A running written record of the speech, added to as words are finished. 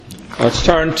Let's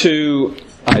turn to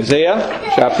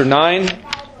Isaiah chapter 9.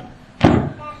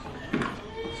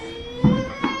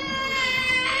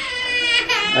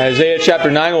 Isaiah chapter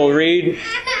 9, we'll read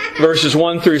verses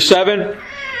 1 through 7.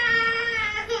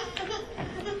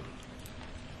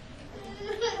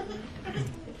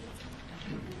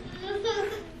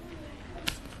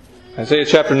 Isaiah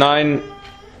chapter 9,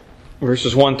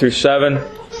 verses 1 through 7.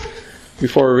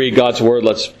 Before we read God's Word,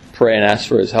 let's pray and ask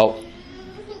for His help.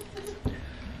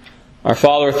 Our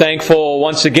Father, we're thankful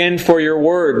once again for Your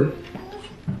Word.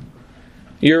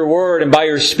 Your Word and by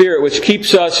Your Spirit, which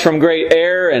keeps us from great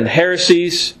error and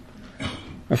heresies.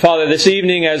 Our Father, this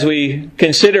evening as we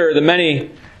consider the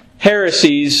many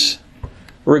heresies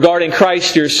regarding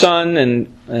Christ, Your Son,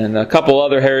 and a couple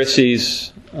other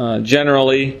heresies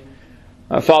generally,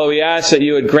 Father, we ask that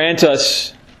You would grant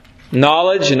us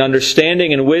knowledge and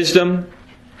understanding and wisdom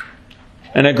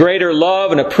and a greater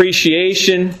love and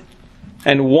appreciation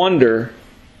and wonder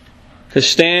to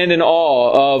stand in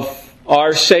awe of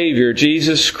our Savior,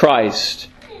 Jesus Christ,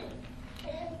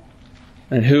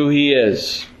 and who He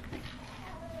is.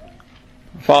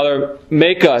 Father,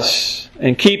 make us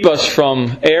and keep us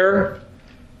from error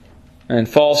and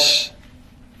false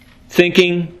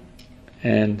thinking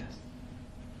and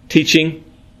teaching.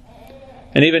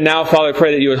 And even now, Father, I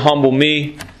pray that You would humble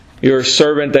me, Your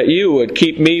servant, that You would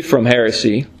keep me from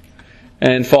heresy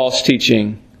and false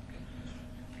teaching,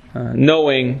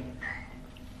 knowing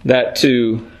that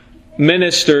to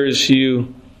ministers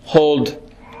You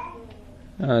hold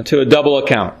to a double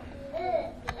account.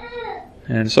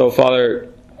 And so, Father,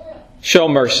 show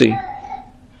mercy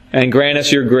and grant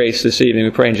us Your grace this evening.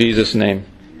 We pray in Jesus' name.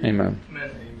 Amen.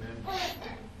 Amen.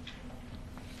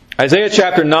 Isaiah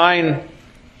chapter 9,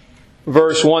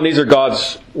 verse 1, these are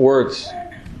God's words.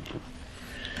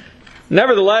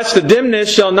 Nevertheless, the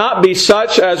dimness shall not be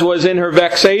such as was in her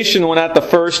vexation when at the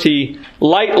first He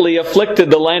lightly afflicted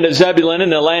the land of Zebulun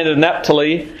and the land of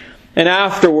Naphtali, and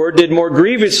afterward did more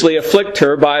grievously afflict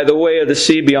her by the way of the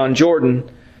sea beyond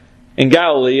Jordan, in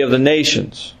Galilee of the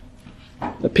nations.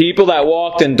 The people that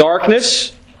walked in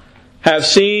darkness have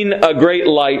seen a great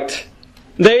light.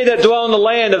 They that dwell in the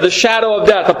land of the shadow of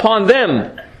death, upon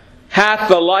them hath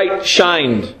the light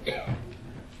shined.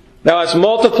 Thou hast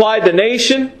multiplied the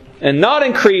nation, and not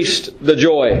increased the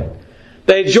joy.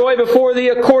 They joy before Thee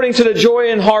according to the joy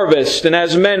in harvest, and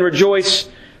as men rejoice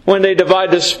when they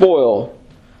divide the spoil.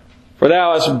 For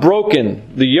Thou hast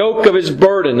broken the yoke of his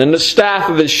burden, and the staff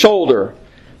of his shoulder,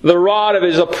 the rod of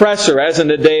his oppressor, as in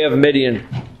the day of Midian.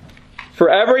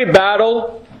 For every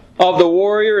battle of the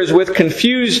warrior is with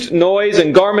confused noise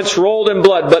and garments rolled in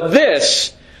blood, but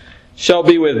this shall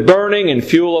be with burning and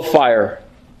fuel of fire.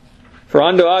 For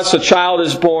unto us a child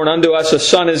is born, unto us a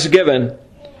son is given,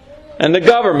 and the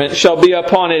government shall be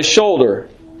upon His shoulder.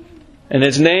 And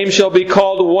His name shall be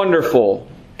called Wonderful,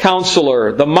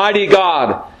 Counselor, the Mighty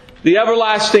God, the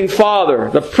Everlasting Father,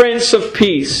 the Prince of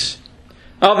Peace.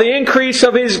 Of the increase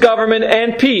of His government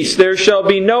and peace there shall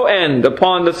be no end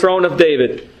upon the throne of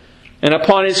David, and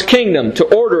upon His kingdom, to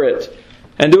order it,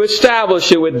 and to establish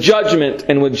it with judgment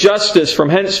and with justice from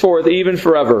henceforth even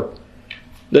forever.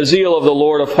 The zeal of the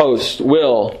Lord of hosts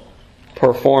will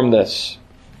perform this.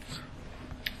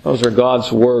 Those are God's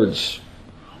words.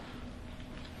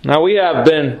 Now we have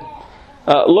been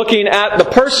looking at the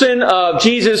person of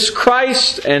Jesus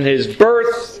Christ and His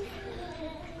birth,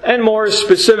 and more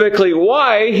specifically,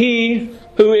 why He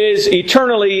who is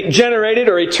eternally generated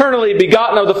or eternally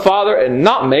begotten of the Father and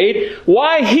not made,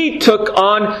 why He took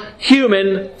on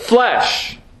human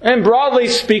flesh. And broadly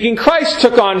speaking, Christ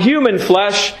took on human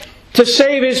flesh to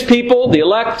save His people, the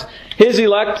elect, His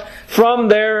elect, from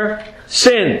their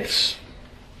sins.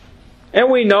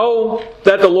 And we know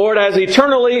that the Lord has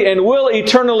eternally and will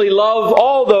eternally love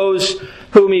all those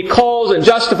whom He calls and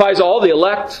justifies, all the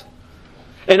elect.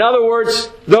 In other words,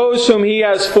 those whom He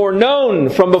has foreknown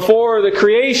from before the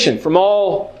creation, from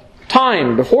all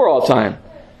time, before all time.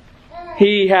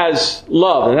 He has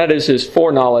loved, and that is His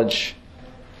foreknowledge.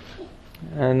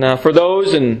 And for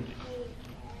those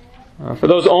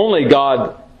only,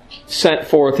 God sent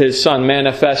forth His Son,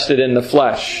 manifested in the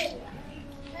flesh,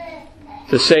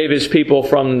 to save His people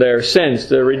from their sins,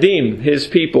 to redeem His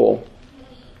people.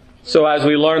 So as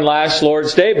we learned last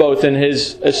Lord's Day, both in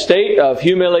His estate of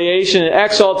humiliation and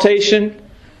exaltation,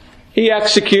 He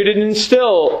executed and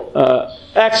still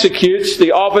executes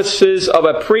the offices of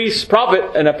a priest,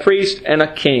 prophet, and a priest, and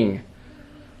a king.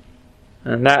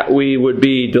 And that we would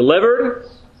be delivered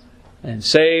and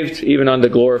saved even unto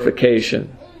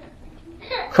glorification.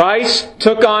 Christ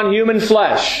took on human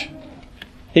flesh.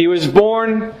 He was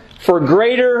born for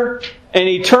greater and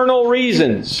eternal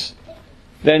reasons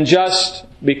than just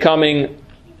becoming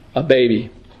a baby.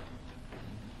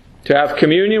 To have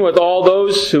communion with all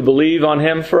those who believe on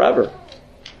Him forever.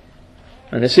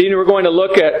 And this evening we're going to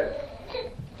look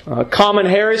at common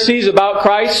heresies about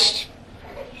Christ.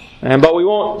 But we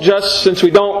won't just, since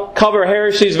we don't cover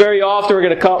heresies very often, we're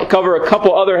going to cover a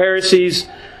couple other heresies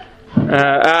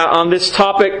on this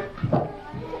topic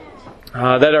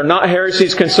that are not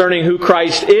heresies concerning who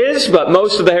Christ is, but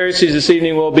most of the heresies this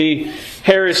evening will be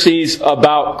heresies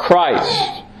about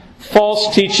Christ.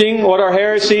 False teaching. What are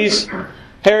heresies?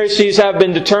 Heresies have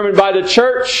been determined by the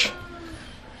church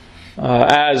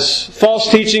as false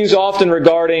teachings often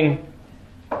regarding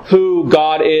who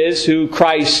God is, who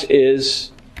Christ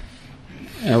is,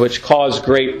 which cause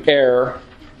great error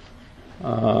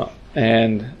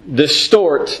and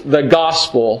distort the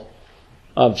gospel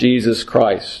of Jesus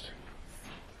Christ.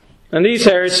 And these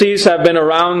heresies have been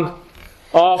around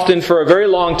often for a very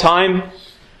long time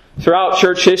throughout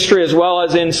church history as well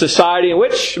as in society, in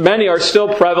which many are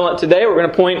still prevalent today. We're going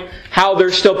to point how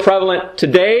they're still prevalent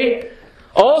today.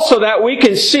 Also that we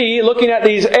can see, looking at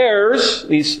these errors,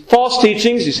 these false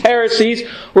teachings, these heresies,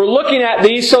 we're looking at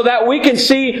these so that we can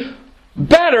see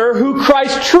better who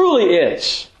Christ truly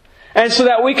is. And so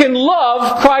that we can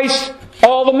love Christ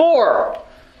all the more.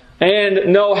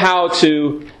 And know how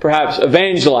to perhaps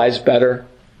evangelize better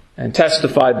and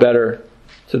testify better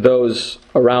to those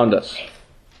around us.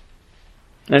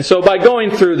 And so by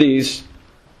going through these,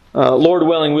 Lord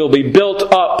willing, we'll be built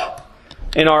up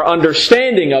in our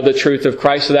understanding of the truth of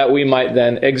Christ so that we might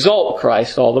then exalt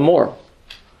Christ all the more.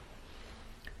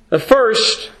 The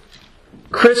first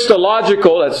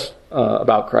Christological, that's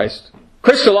about Christ,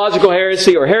 Christological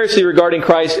heresy or heresy regarding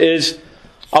Christ is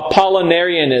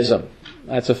Apollinarianism.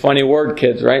 That's a funny word,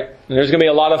 kids, right? And there's going to be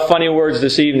a lot of funny words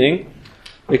this evening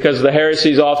because the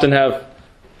heresies often have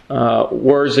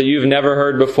words that you've never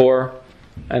heard before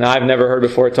and I've never heard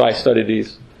before until I studied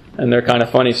these. And they're kind of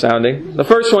funny sounding. The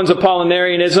first one's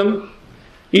Apollinarianism.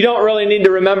 You don't really need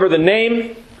to remember the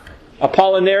name,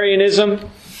 Apollinarianism.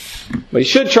 But you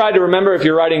should try to remember, if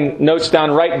you're writing notes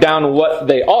down, write down what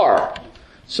they are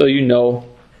so you know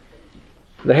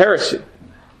the heresy.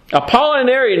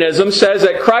 Apollinarianism says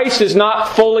that Christ is not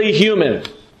fully human.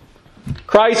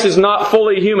 Christ is not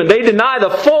fully human. They deny the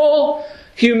full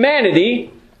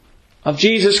humanity of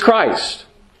Jesus Christ.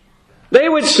 They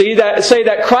would say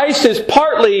that Christ is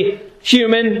partly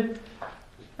human.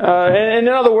 And in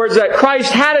other words, that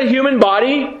Christ had a human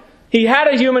body, He had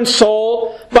a human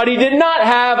soul, but He did not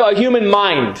have a human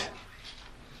mind.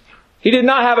 He did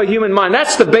not have a human mind.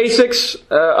 That's the basics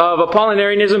of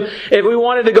Apollinarianism. If we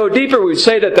wanted to go deeper, we'd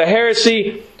say that the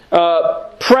heresy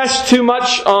pressed too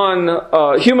much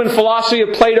on human philosophy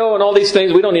of Plato and all these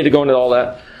things. We don't need to go into all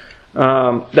that.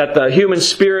 That the human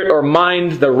spirit or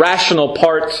mind, the rational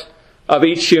part of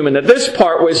each human, that this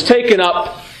part was taken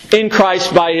up in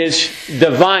Christ by His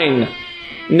divine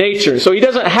nature. So He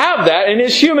doesn't have that in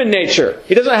His human nature.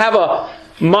 He doesn't have a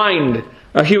mind,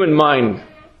 a human mind.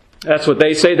 That's what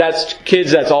they say. That's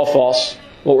kids, that's all false.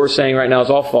 What we're saying right now is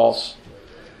all false.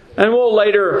 And we'll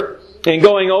later, in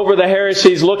going over the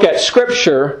heresies, look at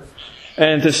Scripture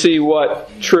and to see what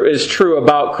is true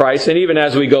about Christ. And even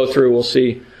as we go through, we'll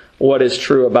see what is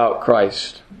true about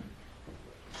Christ.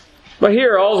 But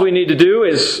here, all we need to do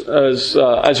is, as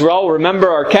well, remember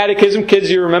our catechism.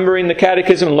 Kids, you're remembering the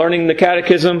catechism and learning the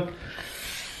catechism.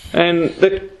 And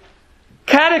the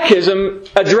catechism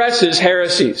addresses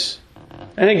heresies.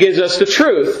 And it gives us the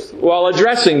truth while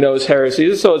addressing those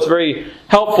heresies. So it's very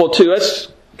helpful to us.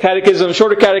 Catechism,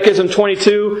 Shorter Catechism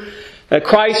 22, that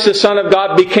Christ, the Son of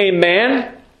God, became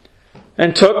man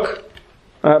and took,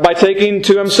 by taking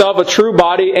to Himself a true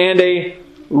body and a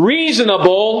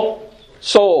reasonable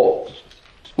soul.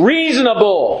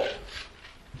 Reasonable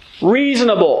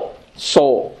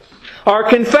soul. Our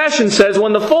confession says,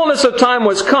 when the fullness of time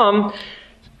was come,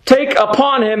 take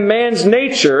upon Him man's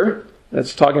nature,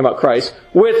 that's talking about Christ,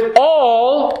 with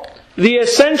all the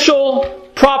essential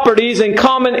properties and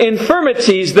common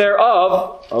infirmities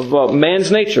thereof, of man's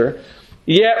nature,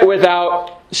 yet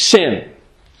without sin.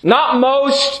 Not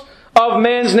most of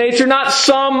man's nature, not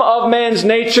some of man's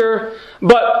nature,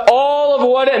 but all of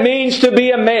what it means to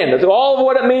be a man, all of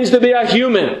what it means to be a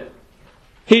human.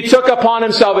 He took upon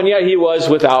Himself, and yet He was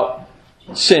without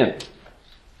sin.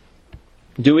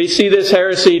 Do we see this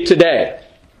heresy today?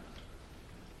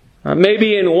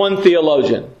 Maybe in one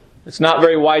theologian. It's not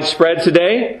very widespread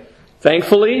today,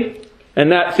 thankfully.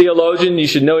 And that theologian, you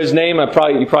should know his name.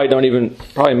 Probably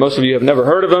most of you have never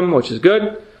heard of him, which is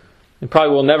good. And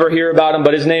probably will never hear about him,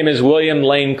 but his name is William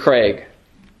Lane Craig.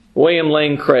 William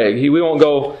Lane Craig. We won't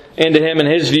go into him and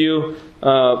his view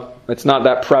it's not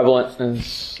that prevalent.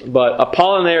 But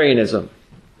Apollinarianism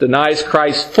denies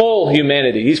Christ's full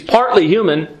humanity. He's partly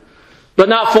human, but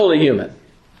not fully human.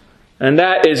 And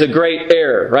that is a great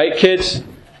error, right, kids?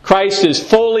 Christ is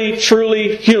fully,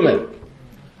 truly human.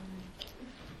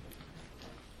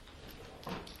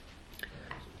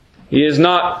 He is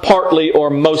not partly or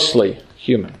mostly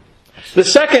human. The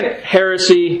second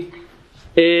heresy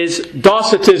is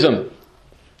Docetism.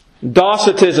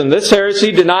 Docetism. This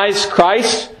heresy denies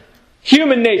Christ's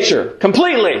human nature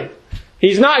completely.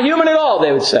 He's not human at all,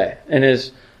 they would say.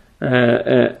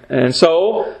 And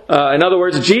so, in other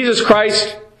words, Jesus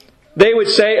Christ, they would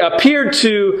say, appeared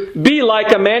to be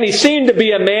like a man. He seemed to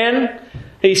be a man.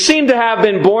 He seemed to have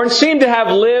been born, seemed to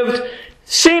have lived,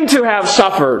 seemed to have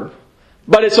suffered.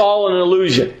 But it's all an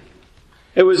illusion.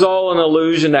 It was all an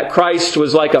illusion that Christ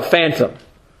was like a phantom.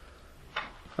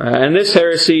 And this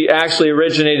heresy actually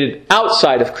originated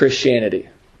outside of Christianity.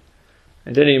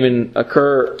 It didn't even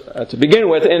occur to begin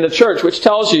with in the church, which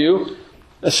tells you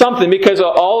something, because a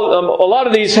lot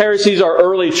of these heresies are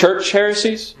early church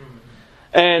heresies.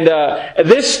 And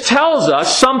this tells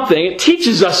us something, it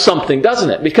teaches us something, doesn't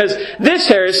it? Because this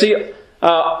heresy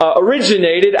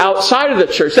originated outside of the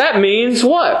church. That means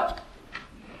what?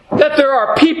 That there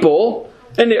are people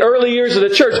in the early years of the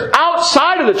church,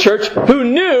 outside of the church, who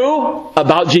knew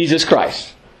about Jesus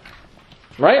Christ.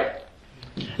 Right?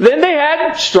 Then they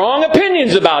had strong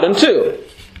opinions about Him too,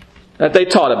 that they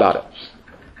taught about it.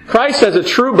 Christ has a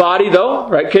true body though,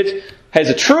 right kids? Has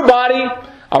a true body,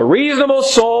 a reasonable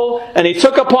soul, and He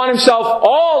took upon Himself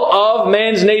all of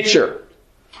man's nature,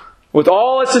 with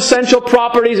all its essential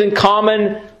properties and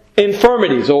common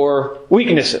infirmities or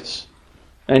weaknesses,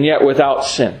 and yet without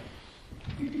sin.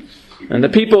 And the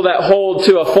people that hold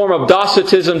to a form of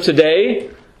Docetism today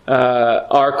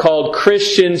are called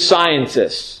Christian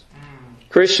Scientists.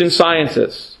 Christian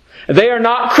Scientists. They are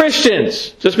not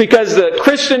Christians. Just because the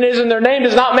Christian is in their name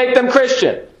does not make them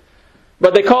Christian.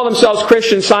 But they call themselves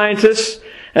Christian Scientists.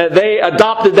 They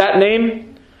adopted that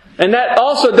name. And that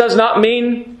also does not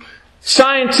mean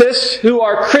scientists who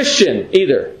are Christian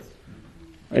either.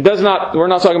 It does not. We're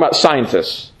not talking about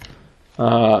scientists.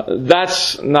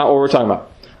 That's not what we're talking about.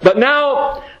 But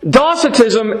now,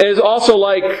 Docetism is also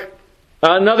like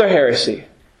another heresy,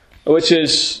 which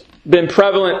has been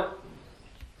prevalent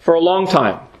for a long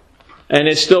time, and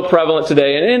is still prevalent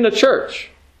today and in the church.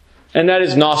 And that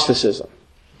is Gnosticism.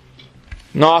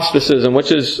 Gnosticism,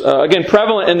 which is, again,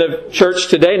 prevalent in the church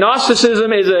today.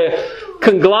 Gnosticism is a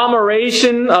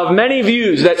conglomeration of many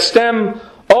views that stem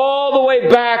all the way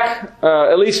back,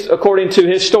 at least according to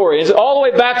historians, all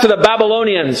the way back to the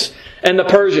Babylonians and the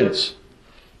Persians.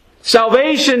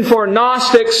 Salvation for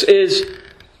Gnostics is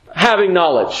having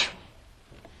knowledge.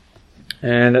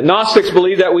 And Gnostics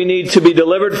believe that we need to be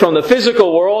delivered from the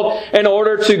physical world in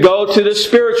order to go to the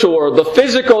spiritual world. The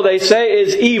physical, they say,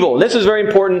 is evil. This is very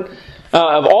important.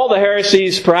 Of all the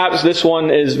heresies, perhaps this one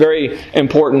is very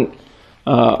important,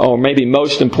 or maybe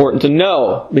most important to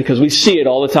know, because we see it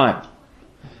all the time.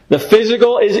 The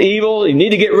physical is evil. You need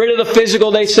to get rid of the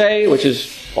physical, they say, which is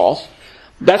false.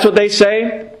 That's what they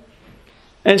say.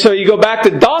 And so you go back to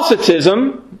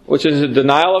Docetism, which is a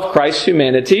denial of Christ's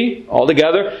humanity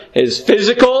altogether. His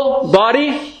physical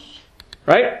body,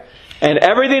 right? And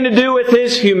everything to do with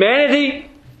His humanity.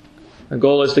 The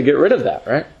goal is to get rid of that,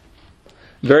 right?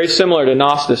 Very similar to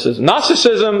Gnosticism.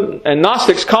 Gnosticism and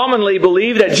Gnostics commonly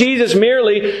believe that Jesus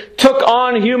merely took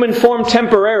on human form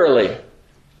temporarily.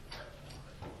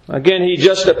 Again, He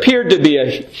just appeared to be a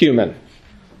human,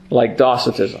 like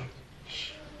Docetism.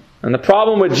 And the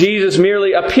problem with Jesus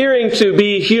merely appearing to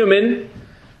be human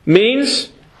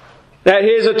means that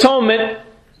His atonement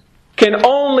can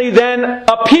only then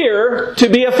appear to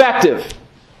be effective.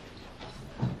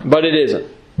 But it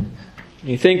isn't.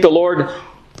 You think the Lord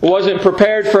wasn't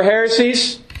prepared for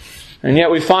heresies? And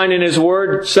yet we find in His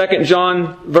Word, 2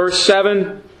 John verse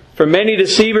 7, for many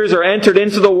deceivers are entered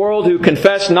into the world who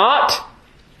confess not.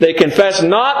 They confess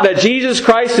not that Jesus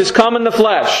Christ is come in the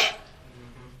flesh.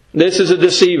 This is a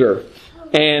deceiver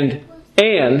and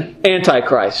an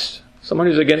antichrist. Someone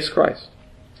who's against Christ.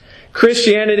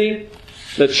 Christianity,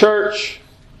 the church,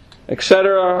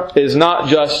 etc., is not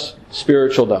just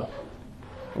spiritual though.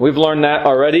 We've learned that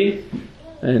already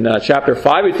in chapter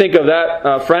 5. We think of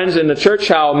that, friends, in the church,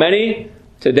 how many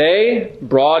today,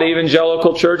 broad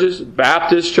evangelical churches,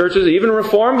 Baptist churches, even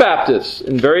Reformed Baptists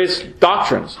in various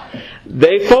doctrines,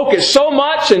 they focus so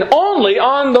much and only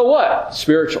on the what?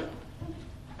 Spiritual.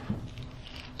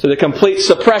 To the complete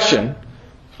suppression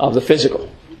of the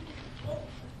physical.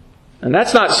 And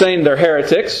that's not saying they're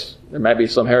heretics. There might be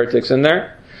some heretics in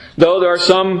there. Though there are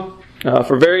some,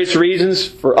 for various reasons,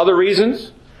 for other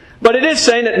reasons. But it is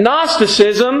saying that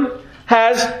Gnosticism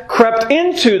has crept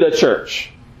into the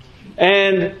church.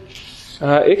 And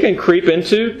it can creep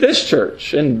into this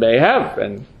church, and may have,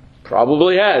 and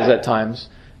probably has at times,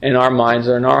 in our minds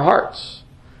or in our hearts.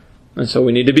 And so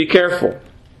we need to be careful.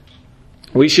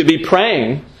 We should be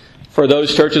praying for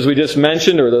those churches we just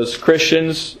mentioned, or those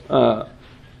Christians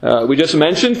we just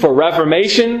mentioned, for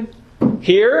reformation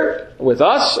here with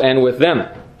us and with them.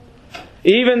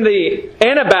 Even the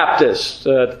Anabaptists,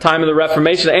 at the time of the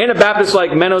Reformation, the Anabaptists like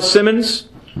Menno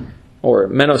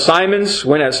Simons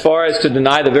went as far as to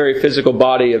deny the very physical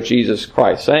body of Jesus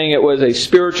Christ, saying it was a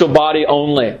spiritual body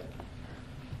only,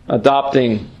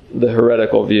 adopting the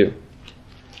heretical view.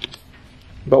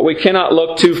 But we cannot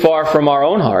look too far from our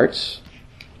own hearts.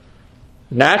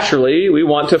 Naturally, we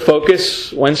want to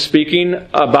focus, when speaking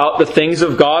about the things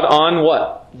of God, on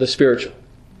what? The spiritual.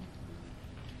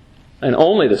 And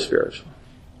only the spiritual.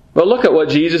 But look at what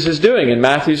Jesus is doing in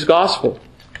Matthew's Gospel.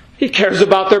 He cares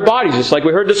about their bodies, just like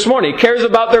we heard this morning. He cares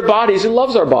about their bodies. He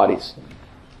loves our bodies.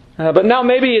 But now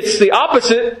maybe it's the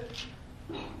opposite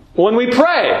when we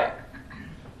pray.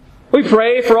 We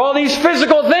pray for all these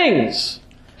physical things,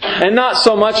 and not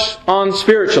so much on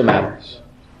spiritual matters.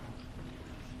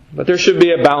 But there should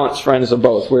be a balance, friends, of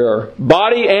both. We are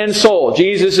body and soul.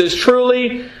 Jesus is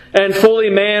truly and fully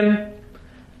man.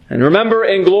 And remember,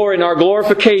 in glory, in our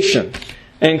glorification,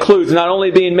 includes not only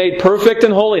being made perfect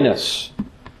in holiness,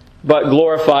 but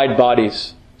glorified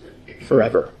bodies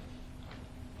forever.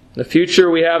 The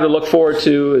future we have to look forward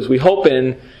to, as we hope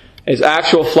in, is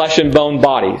actual flesh and bone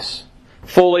bodies,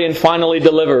 fully and finally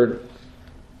delivered,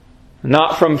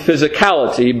 not from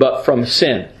physicality, but from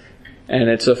sin and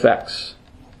its effects.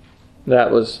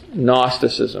 That was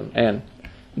Gnosticism, and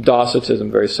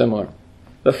Docetism, very similar.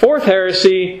 The fourth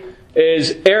heresy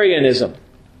is Arianism.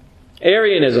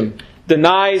 Arianism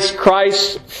denies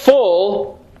Christ's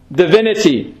full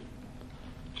divinity,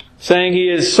 saying He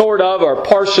is sort of or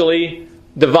partially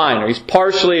divine, or He's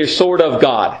partially or sort of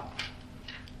God.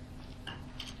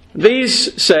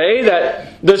 These say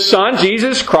that the Son,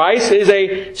 Jesus Christ, is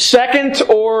a second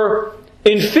or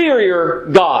inferior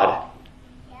God,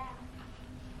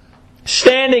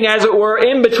 standing, as it were,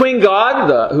 in between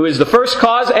God, who is the first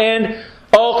cause, and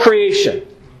all creation.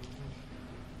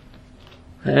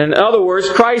 In other words,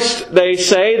 Christ, they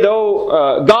say,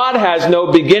 though God has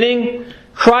no beginning,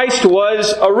 Christ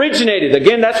was originated.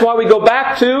 Again, that's why we go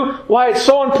back to why it's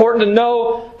so important to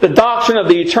know the doctrine of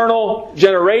the eternal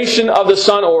generation of the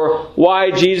Son, or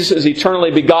why Jesus is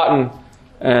eternally begotten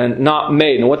and not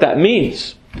made, and what that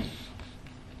means.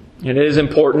 It is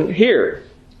important here.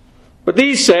 But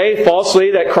these say, falsely,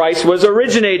 that Christ was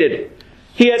originated.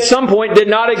 He at some point did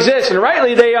not exist. And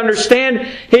rightly they understand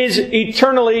His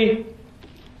eternally...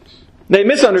 They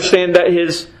misunderstand that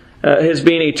His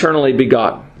being eternally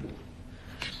begotten.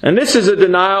 And this is a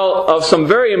denial of some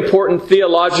very important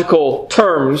theological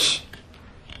terms,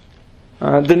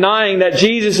 denying that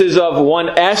Jesus is of one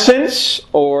essence,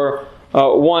 or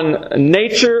one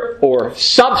nature, or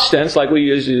substance, like we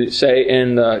usually say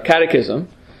in the Catechism,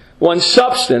 one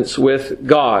substance with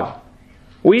God.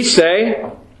 We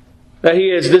say that He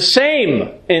is the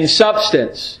same in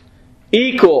substance,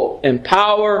 equal in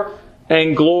power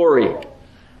and glory.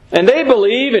 And they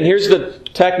believe, and here's the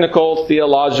technical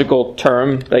theological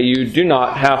term that you do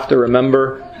not have to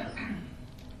remember.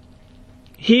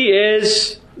 He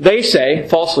is, they say,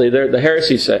 falsely, the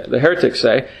heretics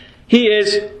say, He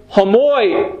is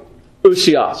homoousios.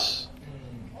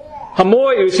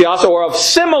 Homoousios, or of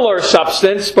similar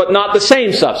substance, but not the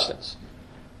same substance.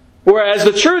 Whereas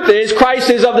the truth is, Christ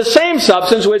is of the same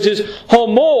substance, which is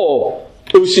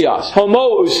homoousios.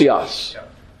 Homoousios.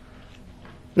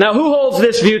 Now, who holds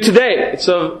this view today? It's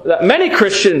that many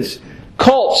Christians,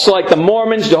 cults like the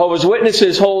Mormons, Jehovah's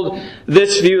Witnesses, hold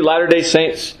this view. Latter-day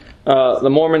Saints, the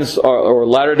Mormons or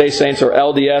Latter-day Saints, or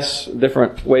LDS,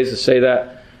 different ways to say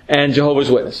that, and Jehovah's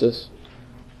Witnesses.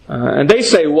 And they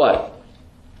say what?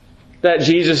 That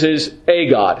Jesus is a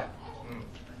God.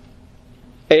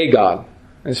 A God.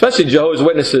 And especially Jehovah's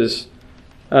Witnesses,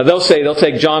 they'll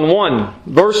take John 1,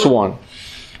 verse 1.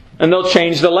 And they'll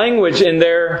change the language in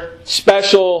their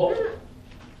special,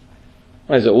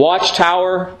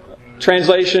 Watchtower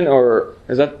translation, or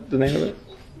is that the name of it?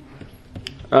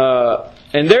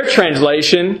 In their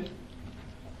translation,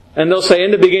 and they'll say,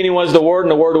 in the beginning was the Word, and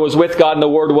the Word was with God, and the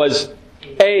Word was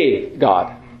a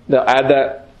God. They'll add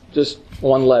that, just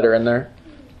one letter in there.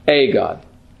 A God.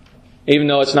 Even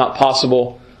though it's not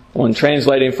possible, when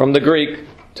translating from the Greek,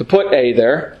 to put a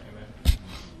there,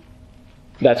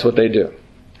 that's what they do.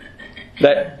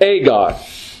 That a God.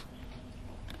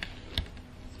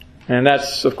 And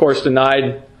that's, of course,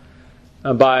 denied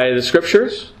by the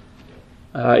Scriptures,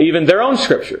 even their own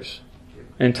Scriptures.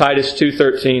 In Titus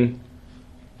 2:13,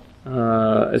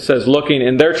 it says, looking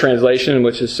in their translation,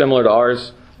 which is similar to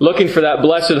ours, looking for that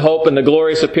blessed hope and the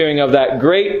glorious appearing of that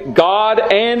great God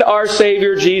and our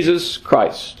Savior Jesus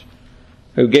Christ,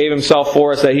 who gave Himself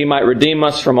for us that He might redeem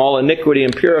us from all iniquity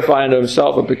and purify unto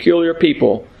Himself a peculiar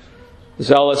people,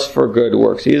 zealous for good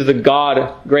works. He is the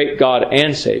God, great God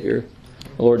and Savior,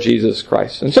 the Lord Jesus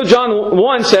Christ. And so John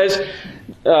 1 says,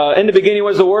 in the beginning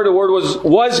was the Word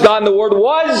was God, and the Word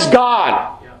was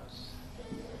God.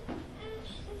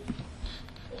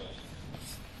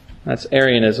 That's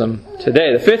Arianism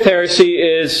today. The fifth heresy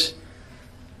is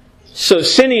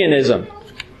Socinianism.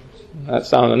 That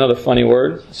sounds another funny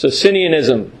word.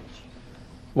 Socinianism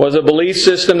was a belief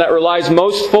system that relies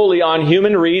most fully on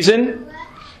human reason,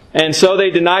 and so they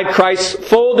denied Christ's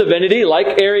full divinity,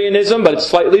 like Arianism, but it's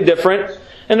slightly different.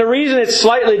 And the reason it's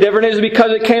slightly different is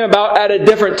because it came about at a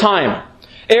different time.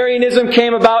 Arianism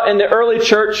came about in the early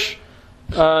church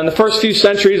in the first few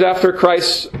centuries after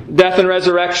Christ's death and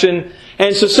resurrection.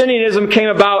 And Socinianism came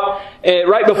about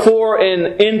right before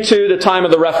and into the time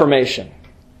of the Reformation.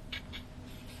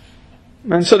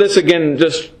 And so this again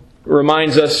just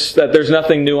reminds us that there's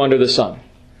nothing new under the sun.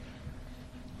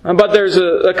 But there's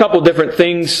a couple different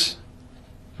things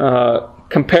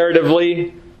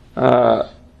comparatively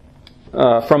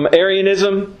from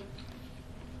Arianism.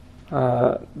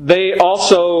 They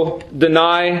also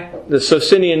deny the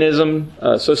Socinians,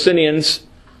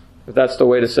 if that's the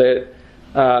way to say it.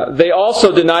 They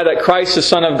also deny that Christ, the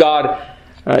Son of God,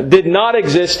 did not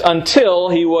exist until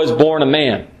He was born a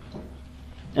man.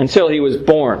 Until He was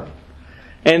born.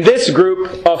 And this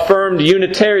group affirmed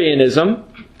Unitarianism.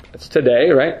 That's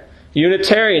today, right?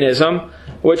 Unitarianism,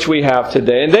 which we have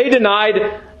today. And they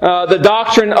denied the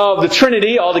doctrine of the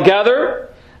Trinity altogether,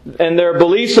 and their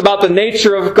beliefs about the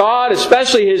nature of God,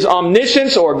 especially His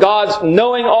omniscience or God's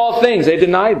knowing all things. They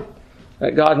denied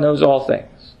that God knows all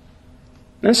things.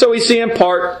 And so we see in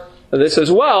part of this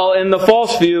as well in the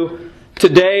false view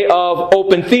today of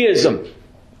open theism.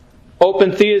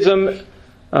 Open theism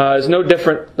is no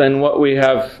different than what we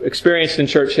have experienced in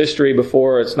church history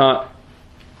before. It's not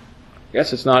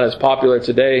as popular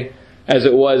today as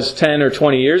it was 10 or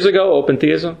 20 years ago, open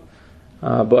theism.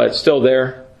 But it's still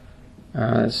there.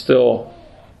 It's still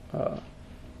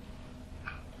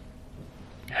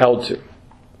held to.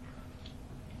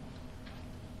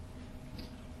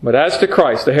 But as to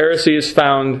Christ, the heresy is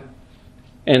found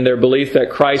in their belief that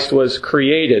Christ was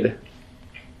created,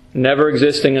 never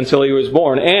existing until He was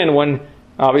born. And when,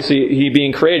 obviously, He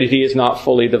being created, He is not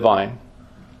fully divine.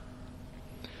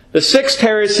 The sixth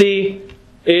heresy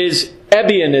is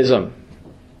Ebionism.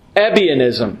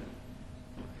 Ebionism.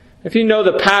 If you know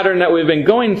the pattern that we've been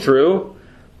going through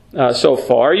so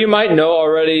far, you might know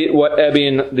already what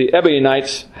the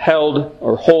Ebionites held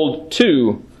or hold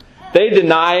to. They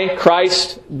deny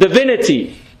Christ's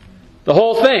divinity. The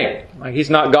whole thing. Like He's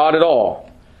not God at all.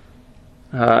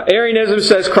 Arianism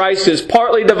says Christ is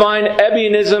partly divine.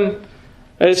 Ebionism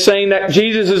is saying that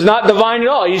Jesus is not divine at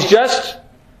all. He's just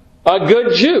a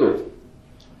good Jew.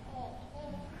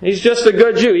 He's just a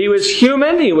good Jew. He was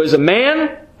human. He was a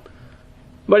man.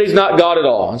 But He's not God at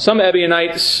all. And some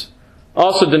Ebionites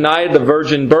also denied the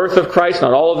virgin birth of Christ.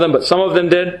 Not all of them, but some of them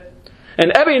did.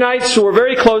 And Ebionites were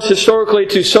very close historically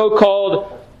to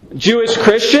so-called Jewish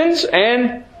Christians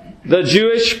and the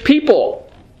Jewish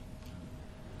people.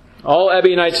 All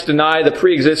Ebionites deny the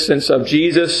pre-existence of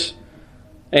Jesus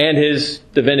and His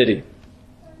divinity.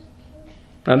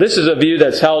 Now this is a view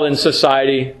that's held in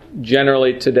society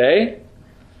generally today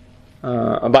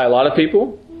by a lot of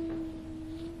people.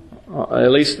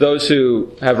 At least those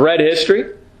who have read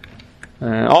history.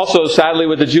 Also, sadly,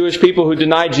 with the Jewish people who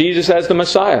denied Jesus as the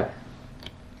Messiah.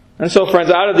 And so, friends,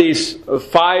 out of these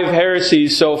 5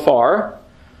 heresies so far,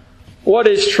 what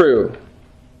is true?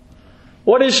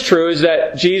 What is true is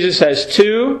that Jesus has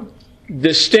 2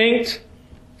 distinct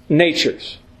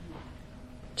natures.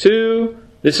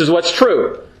 This is what's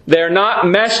true. They are not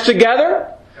meshed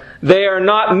together. They are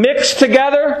not mixed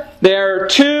together. They are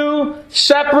 2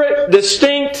 separate,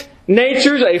 distinct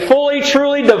natures, a fully,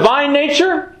 truly divine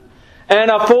nature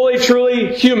and a fully,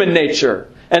 truly human nature.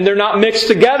 And they're not mixed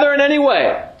together in any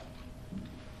way.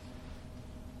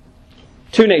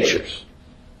 2 natures.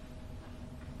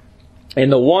 In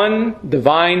the one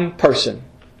divine person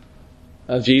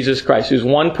of Jesus Christ, who's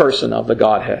one person of the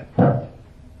Godhead.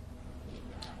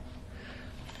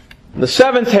 The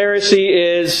 7th heresy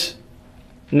is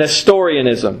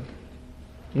Nestorianism.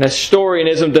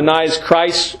 Nestorianism denies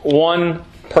Christ's one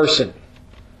person.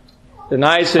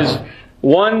 Denies His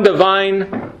one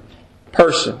divine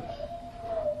person.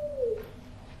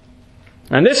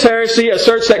 And this heresy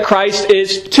asserts that Christ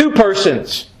is two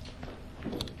persons,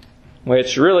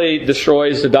 which really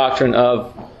destroys the doctrine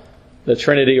of the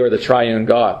Trinity or the Triune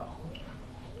God.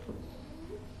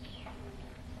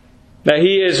 That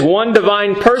He is one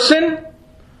divine person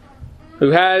who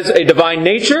has a divine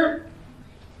nature,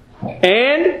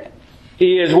 and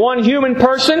He is one human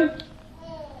person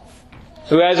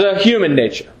who has a human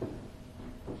nature.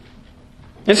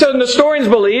 And so the Nestorians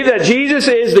believe that Jesus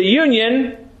is the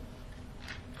union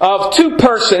of two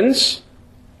persons,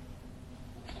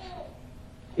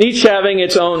 each having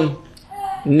its own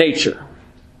nature.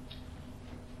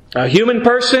 A human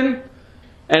person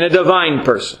and a divine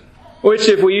person. Which,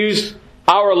 if we use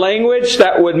our language,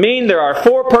 that would mean there are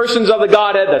four persons of the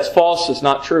Godhead. That's false. It's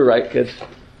not true, right, kids?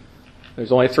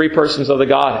 There's only three persons of the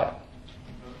Godhead.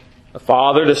 The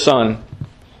Father, the Son,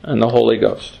 and the Holy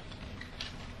Ghost.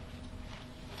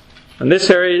 And this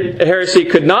heresy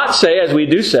could not say, as we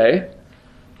do say,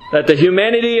 that the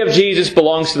humanity of Jesus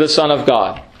belongs to the Son of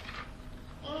God.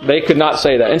 They could not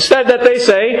say that. Instead, that they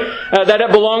say that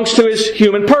it belongs to His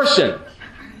human person.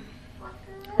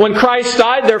 When Christ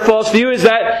died, their false view is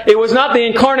that it was not the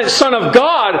incarnate Son of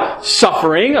God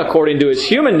suffering according to His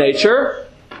human nature.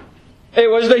 It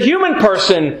was the human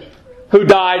person who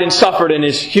died and suffered in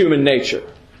His human nature.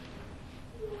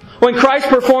 When Christ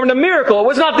performed a miracle, it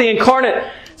was not the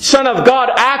incarnate Son of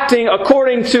God acting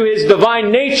according to His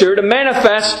divine nature to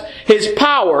manifest His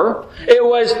power. It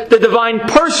was the divine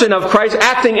person of Christ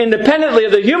acting independently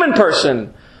of the human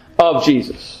person of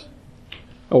Jesus,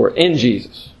 or in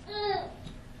Jesus.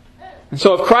 And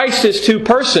so if Christ is two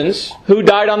persons, who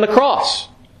died on the cross?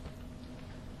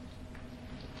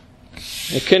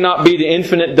 It cannot be the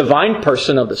infinite divine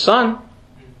person of the Son,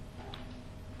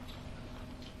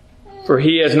 for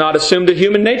He has not assumed a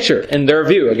human nature in their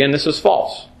view. Again, this is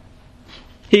false.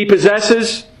 He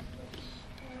possesses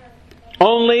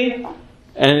only,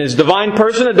 and His divine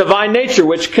person, a divine nature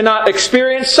which cannot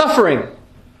experience suffering.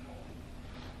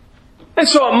 And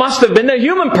so it must have been the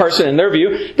human person in their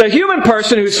view, the human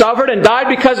person who suffered and died,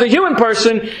 because the human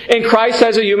person in Christ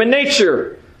has a human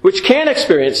nature which can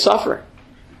experience suffering.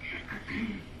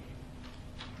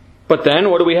 But then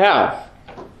what do we have?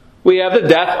 We have the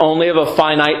death only of a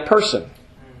finite person.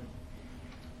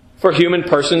 For human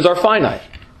persons are finite.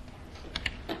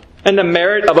 And the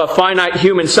merit of a finite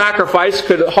human sacrifice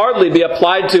could hardly be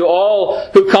applied to all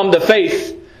who come to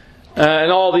faith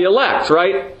and all the elect,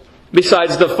 right?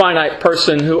 Besides, the finite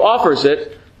person who offers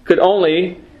it could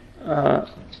only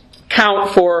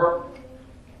count for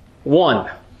one.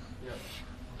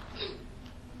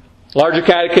 Larger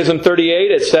Catechism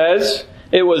 38, it says,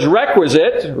 it was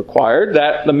required,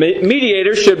 that the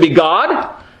mediator should be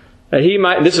God, that He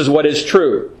might, this is what is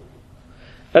true,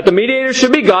 that the mediator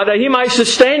should be God, that He might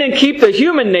sustain and keep the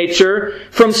human nature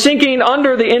from sinking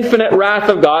under the infinite wrath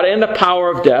of God and the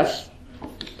power of death,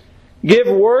 give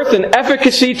worth and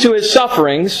efficacy to His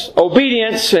sufferings,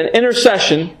 obedience and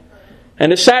intercession,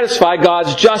 and to satisfy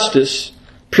God's justice,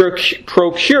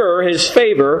 procure His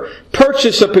favor,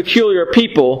 purchase a peculiar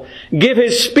people, give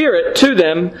His Spirit to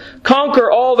them,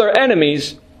 conquer all their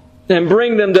enemies, and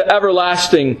bring them to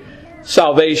everlasting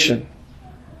salvation.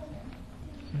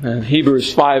 And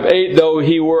Hebrews 5:8, though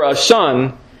He were a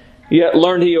son, yet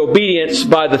learned He obedience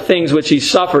by the things which He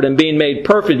suffered, and being made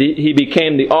perfect, He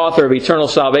became the author of eternal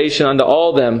salvation unto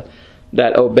all them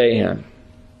that obey Him.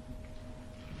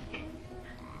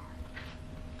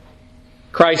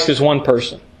 Christ is one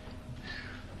person.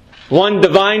 One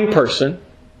divine person.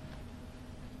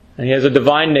 And He has a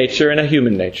divine nature and a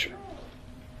human nature.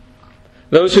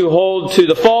 Those who hold to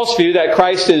the false view that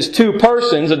Christ is two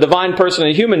persons, a divine person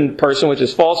and a human person, which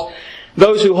is false,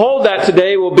 those who hold that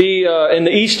today will be in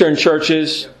the Eastern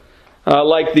churches,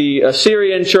 like the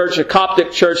Assyrian church, the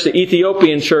Coptic church, the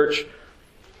Ethiopian church,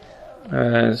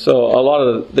 and so a lot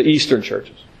of the Eastern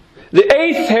churches. The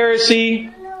eighth heresy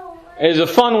is a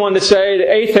fun one to say. The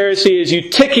eighth heresy is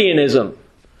Eutychianism.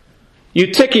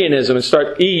 Eutychianism. It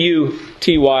starts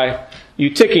E-U-T-Y,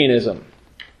 Eutychianism.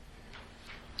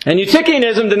 And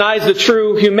Eutychianism denies the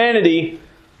true humanity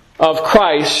of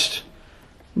Christ,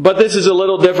 but this is a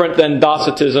little different than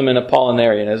Docetism and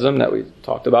Apollinarianism that we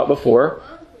talked about before.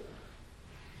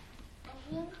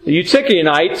 The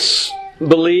Eutychianites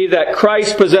believe that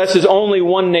Christ possesses only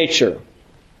one nature.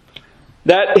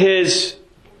 That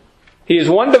He is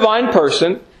one divine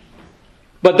person,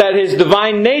 but that His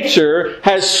divine nature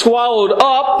has swallowed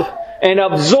up and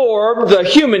absorbed the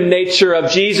human nature of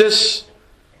Jesus,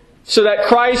 so that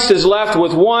Christ is left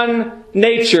with one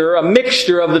nature, a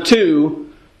mixture of the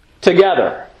two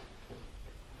together.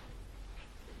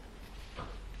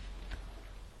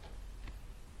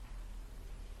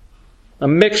 a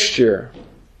mixture,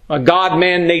 a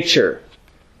God-man nature.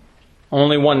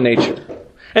 Only one nature.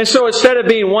 And so instead of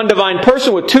being one divine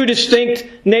person with two distinct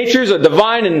natures, a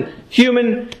divine and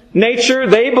human nature,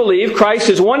 they believe Christ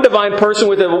is one divine person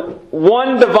with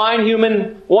one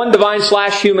divine/human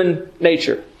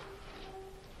nature.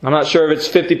 I'm not sure if it's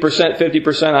 50%,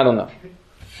 50%, I don't know.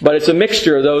 But it's a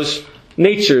mixture of those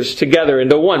natures together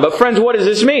into one. But friends, what does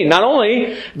this mean? Not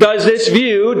only does this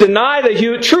view deny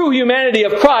the true humanity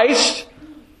of Christ,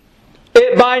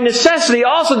 it by necessity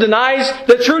also denies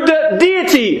the true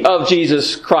deity of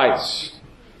Jesus Christ,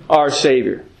 our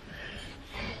Savior.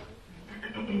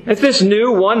 It's this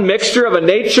new one mixture of a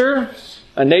nature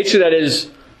that is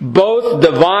both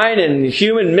divine and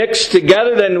human mixed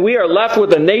together, then we are left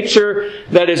with a nature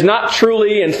that is not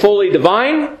truly and fully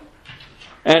divine,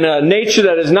 and a nature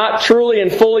that is not truly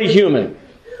and fully human.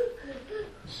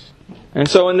 And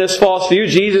so in this false view,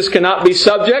 Jesus cannot be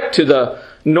subject to the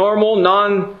normal,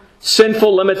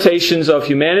 non-sinful limitations of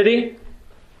humanity.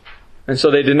 And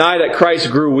so they deny that Christ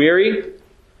grew weary.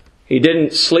 He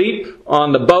didn't sleep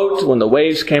on the boat when the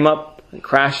waves came up and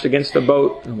crashed against the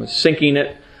boat and was sinking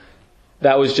it.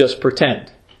 That was just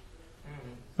pretend.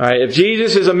 All right, if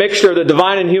Jesus is a mixture of the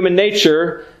divine and human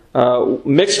nature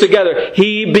mixed together,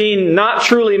 He, being not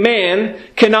truly man,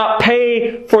 cannot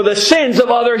pay for the sins of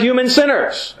other human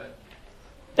sinners.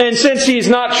 And since He is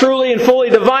not truly and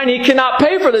fully divine, He cannot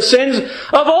pay for the sins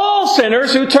of all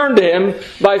sinners who turn to Him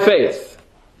by faith.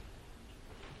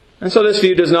 And so this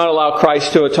view does not allow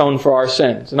Christ to atone for our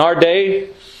sins. In our day,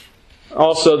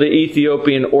 also the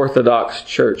Ethiopian Orthodox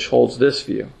Church holds this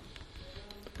view.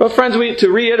 But friends, to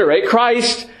reiterate,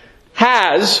 Christ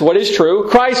has, what is true,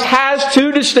 Christ has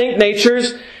two distinct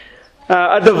natures,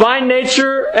 a divine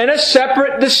nature and a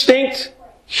separate, distinct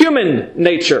human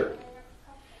nature.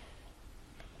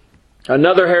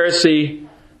 Another heresy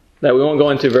that we won't go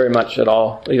into very much at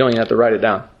all, you don't even have to write it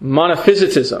down,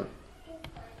 monophysitism,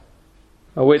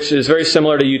 which is very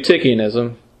similar to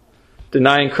Eutychianism,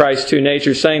 denying Christ's two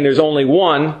natures, saying there's only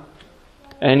one,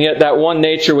 and yet that one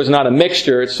nature was not a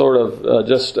mixture, it's sort of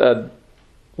just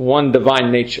one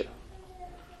divine nature.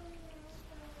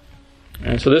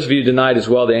 And so this view denied as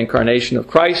well the incarnation of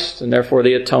Christ, and therefore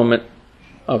the atonement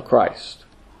of Christ.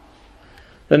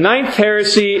 The ninth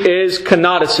heresy is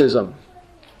kenoticism.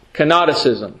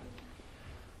 Kenoticism.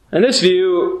 And this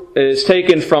view is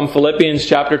taken from Philippians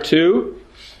chapter 2,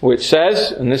 which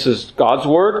says, and this is God's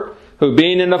word, who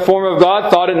being in the form of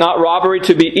God thought it not robbery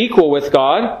to be equal with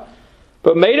God,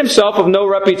 but made Himself of no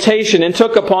reputation, and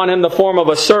took upon Him the form of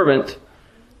a servant,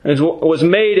 and was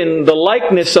made in the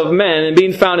likeness of men, and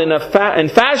being found in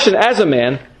fashion as a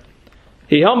man,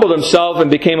 He humbled Himself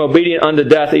and became obedient unto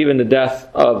death, even the death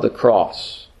of the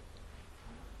cross.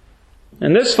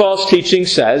 And this false teaching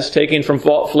says, taken from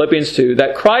Philippians 2,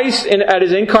 that Christ at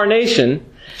His incarnation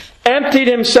emptied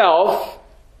Himself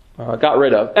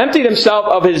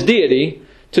of His deity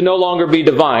to no longer be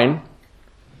divine.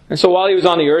 And so while He was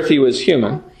on the earth, He was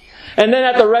human. And then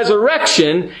at the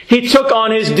resurrection, He took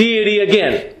on His deity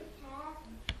again.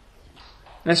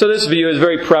 And so this view is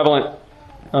very prevalent,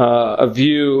 a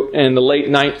view in the late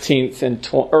 19th and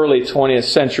early 20th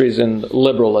centuries in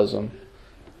liberalism.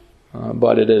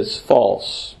 But it is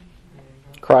false.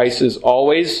 Christ is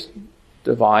always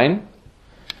divine.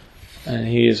 And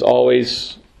He has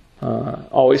always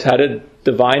had a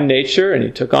divine nature, and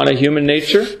He took on a human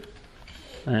nature.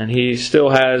 And He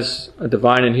still has a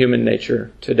divine and human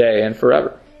nature today and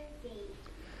forever.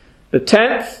 The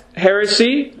 10th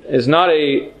heresy is not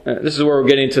this is where we're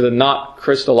getting to the not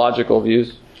Christological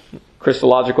views,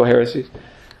 Christological heresies.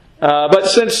 But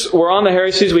since we're on the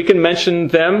heresies, we can mention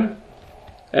them.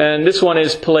 And this one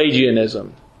is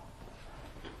Pelagianism.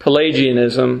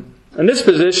 Pelagianism. And this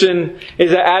position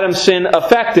is that Adam's sin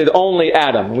affected only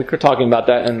Adam. We were talking about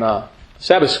that in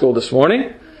Sabbath school this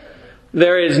morning. In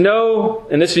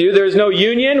this view, there is no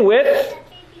union with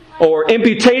or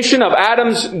imputation of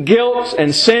Adam's guilt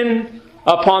and sin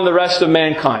upon the rest of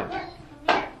mankind.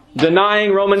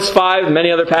 Denying Romans 5,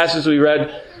 many other passages we read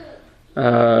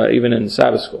even in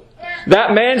Sabbath school.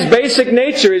 That man's basic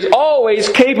nature is always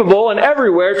capable and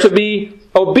everywhere to be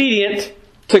obedient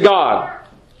to God.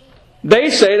 They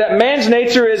say that man's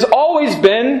nature has always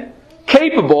been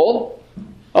capable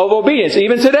of obedience,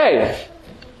 even today.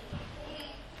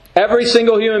 Every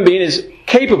single human being is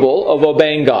capable of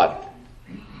obeying God.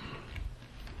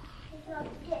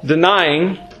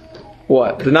 Denying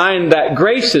what? Denying that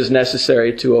grace is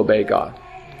necessary to obey God.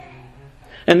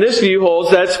 And this view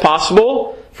holds that it's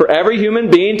possible for every human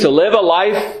being to live a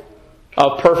life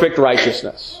of perfect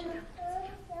righteousness.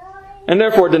 And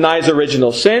therefore denies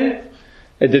original sin.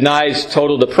 It denies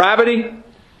total depravity.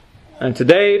 And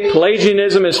today,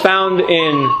 Pelagianism is found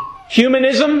in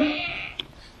humanism,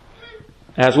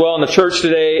 as well in the church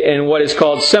today, in what is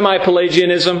called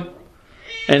semi-Pelagianism,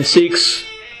 and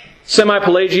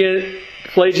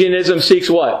Pelagianism seeks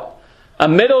what? A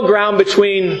middle ground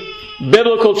between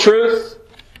biblical truth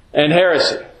and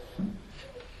heresy.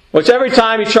 Which every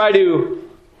time you try to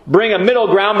bring a middle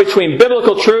ground between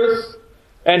biblical truth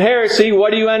and heresy, what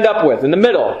do you end up with in the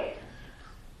middle?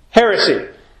 Heresy.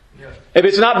 If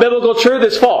it's not biblical truth,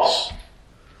 it's false.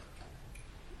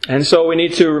 And so we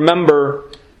need to remember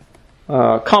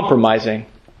compromising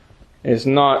is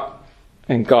not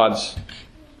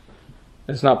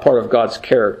part of God's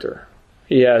character.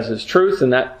 He has His truth,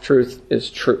 and that truth is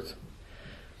truth.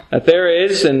 That there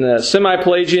is, in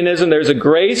semi-Pelagianism, there's a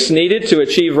grace needed to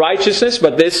achieve righteousness,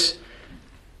 but that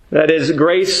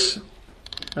grace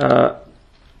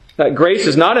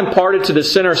is not imparted to the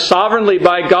sinner sovereignly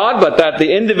by God, but that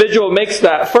the individual makes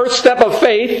that first step of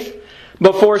faith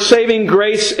before saving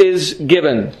grace is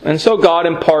given. And so God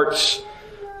imparts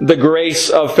the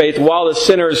grace of faith while the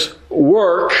sinner's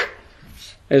work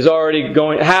is already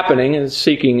happening and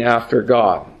seeking after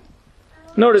God.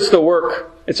 Notice the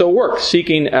work. It's a work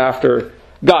seeking after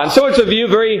God. And so it's a view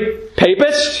very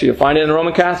papist. You'll find it in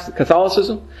Roman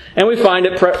Catholicism. And we find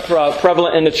it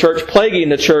prevalent in the church, plaguing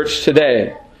the church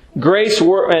today. Grace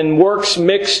and works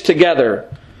mixed together,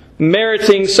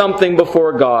 meriting something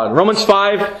before God. Romans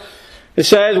 5, it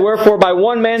says, "Wherefore by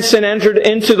one man sin entered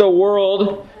into the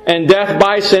world, and death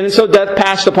by sin, and so death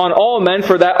passed upon all men,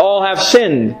 for that all have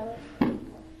sinned.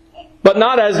 But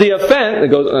not as the offense," it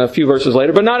goes a few verses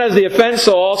later, "but not as the offense,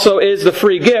 so also is the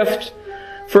free gift.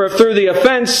 For if through the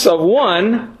offense of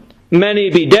one many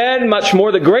be dead, much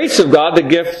more the grace of God, the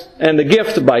gift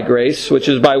by grace, which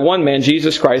is by one man,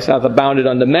 Jesus Christ, hath abounded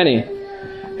unto many.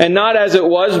 And not as it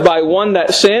was by one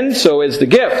that sinned, so is the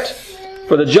gift.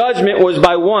 For the judgment was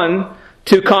by one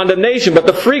to condemnation, but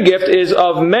the free gift is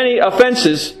of many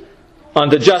offenses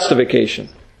unto justification.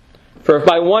 For if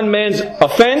by one man's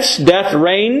offense death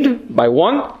reigned by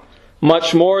one,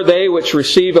 much more they which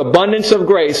receive abundance of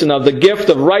grace and of the gift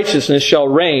of righteousness shall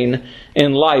reign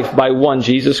in life by one,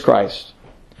 Jesus Christ.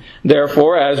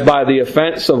 Therefore, as by the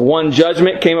offense of one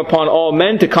judgment came upon all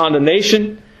men to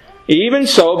condemnation, even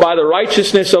so by the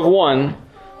righteousness of one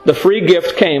the free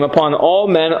gift came upon all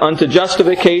men unto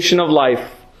justification of life.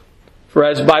 For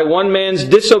as by one man's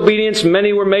disobedience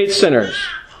many were made sinners,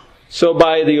 so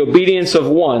by the obedience of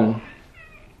one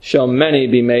shall many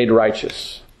be made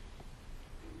righteous."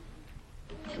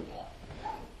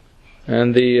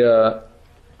 And the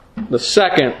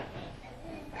second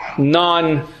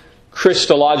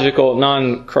non-Christological,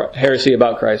 non-heresy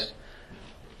about Christ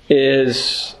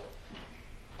is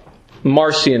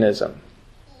Marcionism.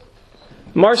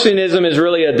 Marcionism is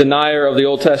really a denier of the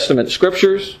Old Testament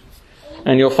Scriptures,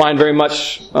 and you'll find very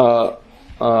much a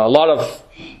lot of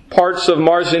parts of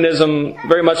Marcionism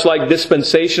very much like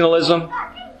dispensationalism,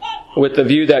 with the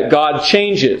view that God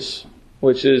changes,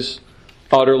 which is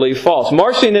utterly false.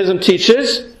 Marcionism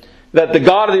teaches that the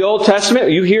God of the Old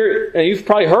Testament, you hear, and you've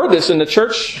probably heard this in the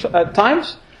church at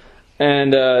times,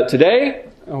 and today,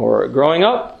 or growing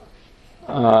up,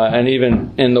 and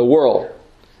even in the world.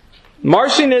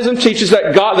 Marcionism teaches that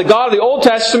the God of the Old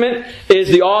Testament is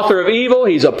the author of evil,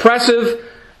 He's oppressive,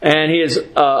 and He is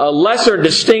a lesser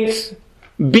distinct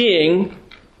being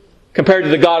compared to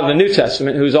the God of the New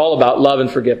Testament, who's all about love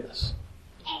and forgiveness.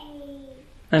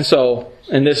 And so,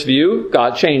 in this view,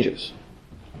 God changes.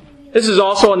 This is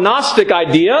also a Gnostic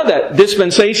idea that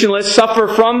dispensationalists suffer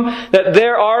from, that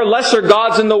there are lesser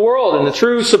gods in the world, and the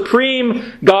true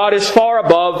supreme God is far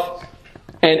above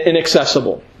and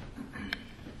inaccessible.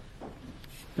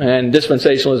 And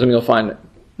dispensationalism, you'll find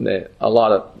a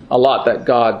lot that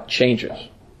God changes.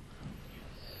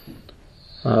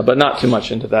 But not too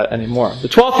much into that anymore. The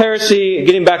 12th heresy,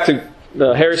 getting back to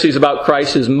the heresies about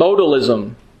Christ, is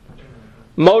modalism.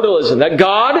 Modalism, that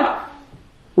God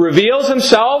reveals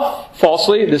Himself,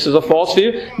 falsely, this is a false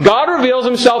view, God reveals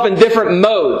Himself in different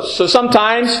modes. So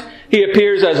sometimes He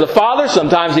appears as the Father,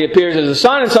 sometimes He appears as the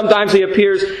Son, and sometimes He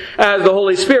appears as the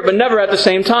Holy Spirit, but never at the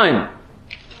same time.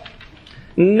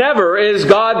 Never is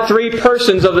God three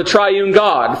persons of the triune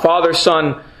God, Father,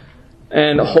 Son,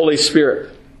 and Holy Spirit.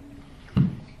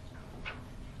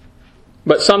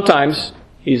 But sometimes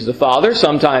He's the Father,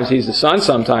 sometimes He's the Son,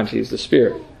 sometimes He's the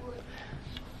Spirit.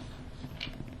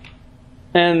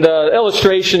 And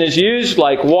illustration is used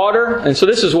like water. And so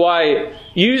this is why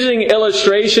using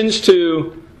illustrations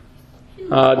to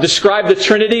describe the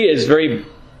Trinity is very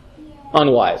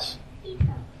unwise.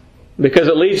 Because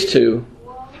it leads to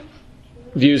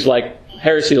views like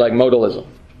heresy, like modalism.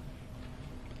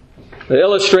 The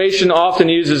illustration often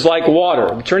uses like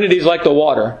water. The Trinity is like the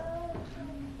water.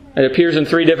 It appears in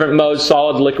 3 different modes: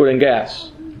 solid, liquid, and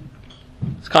gas.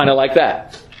 It's kind of like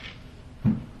that.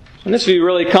 And this view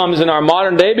really comes in our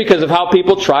modern day because of how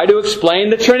people try to explain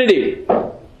the Trinity.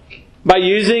 By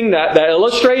using that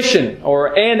illustration,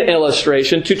 or an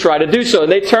illustration, to try to do so.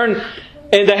 And they turn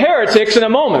into heretics in a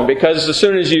moment, because as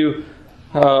soon as you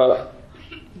try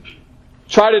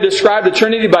to describe the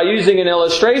Trinity by using an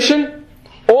illustration,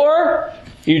 or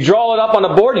you draw it up on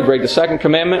a board, you break the 2nd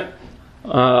commandment,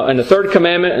 and the 3rd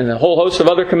commandment, and a whole host of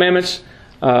other commandments.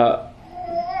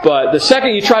 But the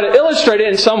second you try to illustrate it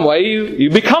in some way,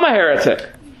 you become a heretic,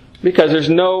 because there's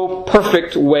no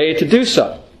perfect way to do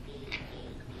so.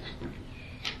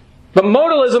 But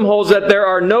modalism holds that there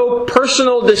are no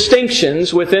personal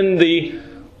distinctions within the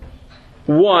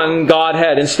one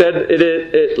Godhead. Instead,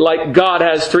 it like God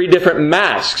has 3 different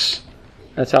masks.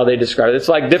 That's how they describe it. It's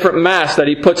like different masks that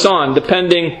He puts on,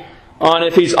 depending on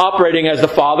if He's operating as the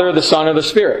Father, the Son, or the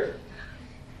Spirit.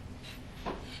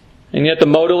 And yet the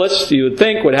modalists, you would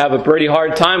think, would have a pretty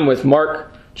hard time with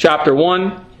Mark chapter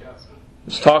 1.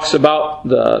 This talks about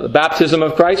the baptism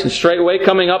of Christ, and straightway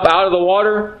coming up out of the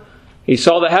water, He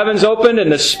saw the heavens opened,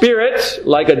 and the Spirit,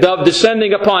 like a dove,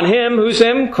 descending upon Him. Who's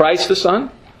Him? Christ the Son.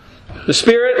 The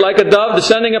Spirit, like a dove,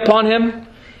 descending upon Him.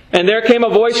 And there came a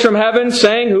voice from heaven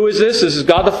saying, who is this? This is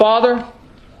God the Father.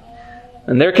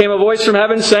 And there came a voice from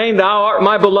heaven saying, Thou art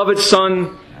my beloved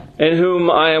Son, in whom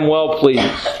I am well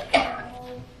pleased.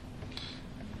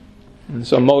 And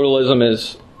so modalism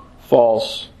is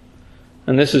false.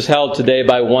 And this is held today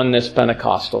by oneness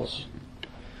Pentecostals.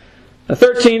 The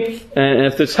 13th, and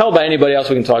if it's held by anybody else,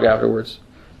 we can talk afterwards.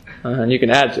 And you can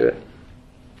add to it.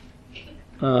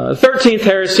 The 13th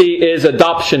heresy is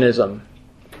adoptionism.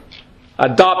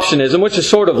 Adoptionism, which is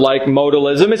sort of like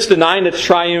modalism. It's denying the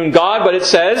triune God, but it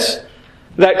says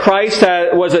that Christ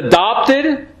was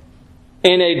adopted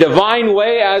in a divine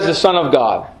way as the Son of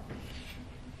God.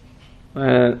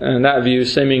 And that view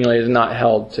seemingly is not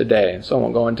held today, so I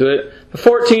won't go into it. The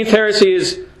 14th heresy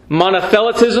is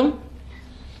monothelitism.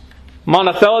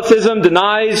 Monothelitism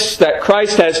denies that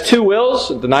Christ has 2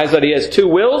 wills. It denies that He has 2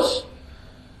 wills,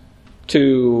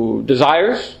 2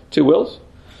 desires, 2 wills.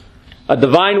 A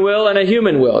divine will and a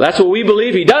human will. That's what we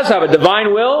believe. He does have a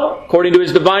divine will according to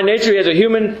His divine nature. He has a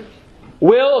human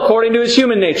will according to His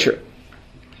human nature.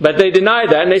 But they deny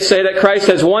that, and they say that Christ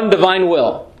has one divine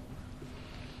will.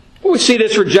 We see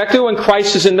this rejected when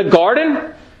Christ is in the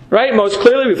garden, right? Most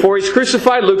clearly before He's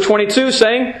crucified, Luke 22,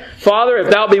 saying, Father,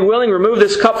 if Thou be willing, remove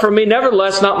this cup from me.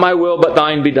 Nevertheless, not my will, but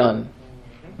Thine be done.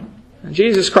 And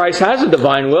Jesus Christ has a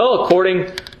divine will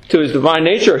according to His divine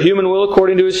nature, a human will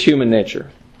according to His human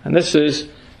nature. And this is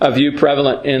a view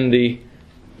prevalent in the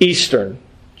Eastern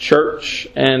Church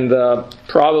and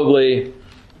probably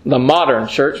the modern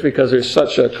church, because there's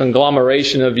such a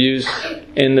conglomeration of views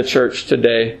in the church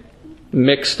today,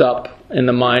 mixed up in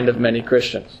the mind of many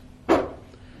Christians.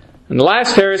 And the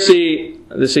last heresy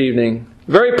this evening,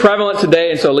 very prevalent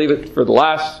today, and so I'll leave it for the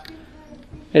last,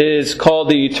 is called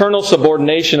the eternal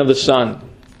subordination of the Son.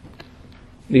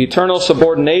 The eternal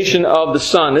subordination of the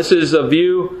Son. This is a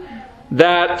view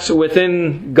that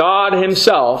within God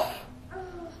Himself,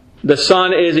 the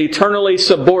Son is eternally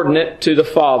subordinate to the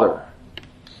Father.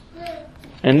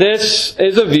 And this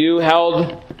is a view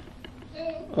held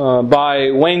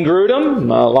by Wayne Grudem.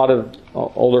 A lot of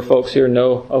older folks here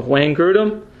know of Wayne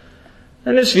Grudem.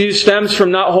 And this view stems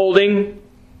from and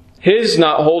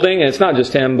it's not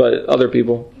just him, but other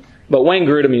people. But Wayne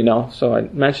Grudem, you know, so I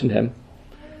mentioned him.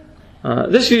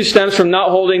 This view stems from not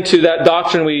holding to that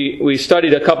doctrine we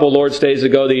studied a couple Lord's Days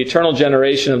ago, the eternal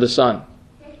generation of the Son.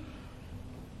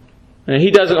 And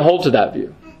he doesn't hold to that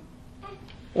view,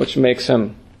 which makes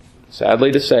him,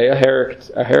 sadly to say, a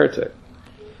heretic.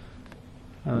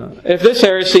 If this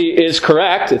heresy is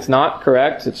correct, it's not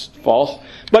correct, it's false.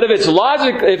 But if it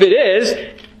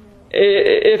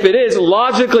is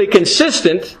logically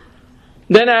consistent,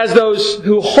 then as those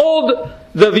who hold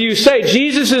the view say,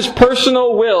 Jesus'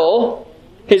 personal will,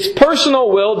 His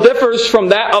personal will differs from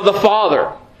that of the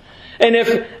Father. And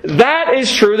if that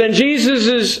is true, then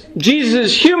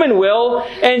Jesus' human will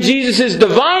and Jesus'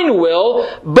 divine will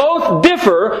both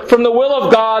differ from the will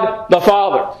of God the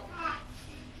Father.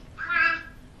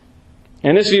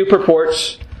 And this view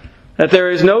purports that there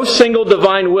is no single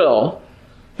divine will.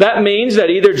 That means that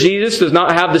either Jesus does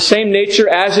not have the same nature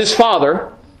as His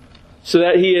Father, so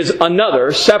that He is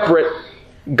another, separate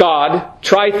God,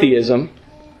 tritheism,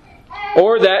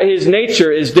 or that His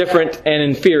nature is different and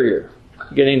inferior,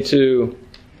 getting to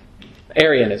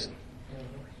Arianism.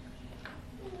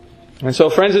 And so,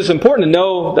 friends, it's important to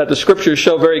know that the Scriptures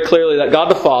show very clearly that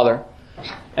God the Father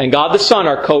and God the Son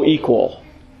are co-equal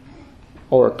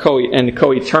or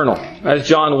co-eternal. As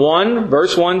John 1,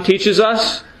 verse 1 teaches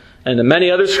us, and the many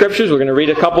other scriptures, we're going to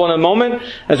read a couple in a moment.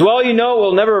 As well you know,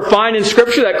 we'll never find in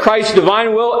Scripture that Christ's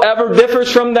divine will ever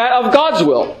differs from that of God's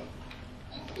will.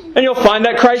 And you'll find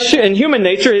that Christ in human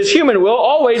nature, His human will,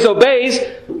 always obeys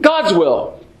God's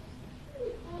will.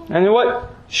 And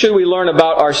what should we learn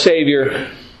about our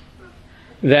Savior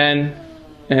then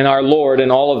and our Lord in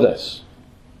all of this?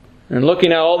 And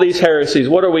looking at all these heresies,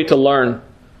 what are we to learn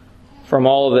from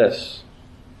all of this?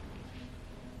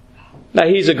 Now,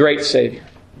 He's a great Savior.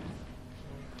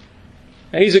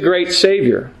 He's a great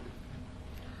Savior.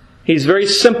 He's very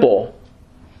simple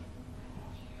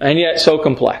and yet so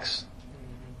complex.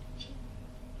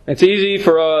 It's easy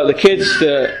for the kids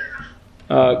to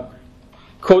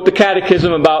quote the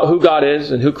catechism about who God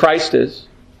is and who Christ is.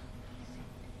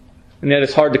 And yet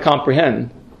it's hard to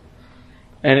comprehend.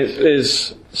 And it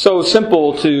is so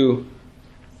simple to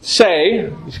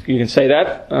say, you can say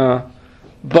that,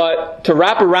 but to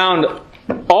wrap around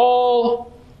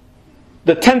all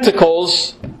the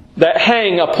tentacles that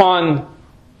hang upon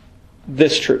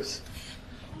this truth.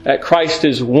 That Christ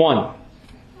is one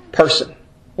person,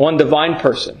 one divine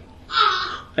person,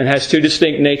 and has two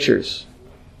distinct natures,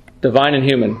 divine and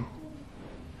human,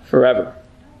 forever.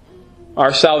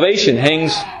 Our salvation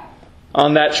hangs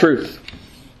on that truth.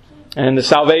 And the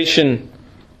salvation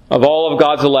of all of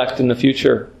God's elect in the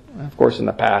future, of course in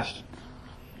the past.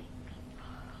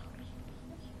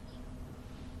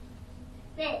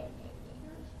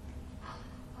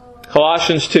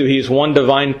 Colossians 2, He is one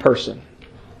divine person.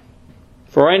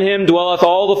 For in Him dwelleth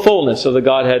all the fullness of the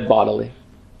Godhead bodily.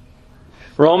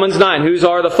 Romans 9, whose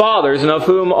are the fathers, and of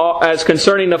whom, as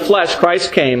concerning the flesh,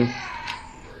 Christ came,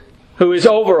 who is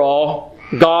over all,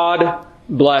 God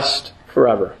blessed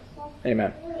forever.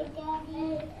 Amen.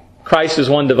 Christ is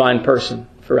one divine person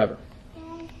forever.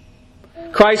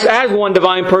 Christ as one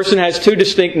divine person has two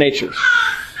distinct natures.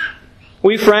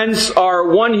 We, friends, are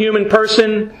one human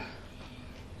person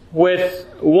with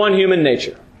one human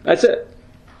nature. That's it.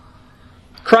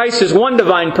 Christ is one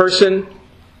divine person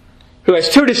who has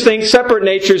two distinct, separate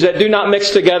natures that do not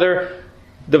mix together,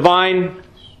 divine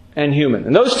and human.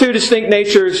 And those two distinct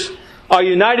natures are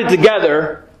united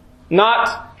together,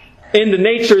 not in the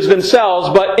natures themselves,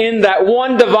 but in that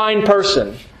one divine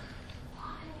person,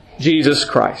 Jesus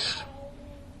Christ.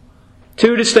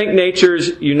 Two distinct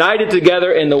natures united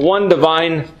together in the one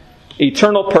divine,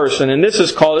 eternal person. And this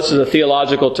is a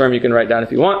theological term you can write down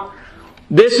if you want.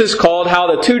 This is called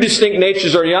how the two distinct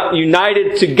natures are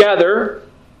united together.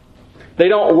 They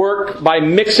don't work by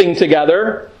mixing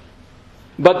together,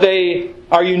 but they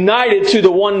are united to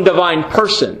the one divine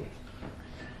person.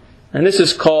 And this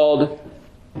is called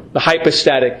the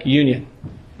hypostatic union.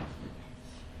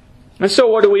 And so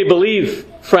what do we believe,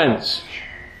 friends?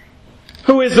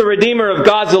 Who is the Redeemer of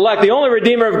God's elect? The only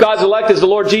Redeemer of God's elect is the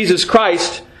Lord Jesus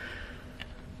Christ,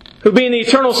 who being the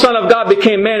eternal Son of God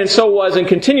became man, and so was and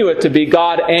continueth to be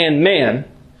God and man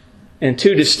in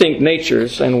two distinct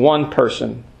natures and one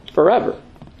person forever.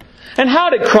 And how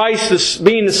did Christ,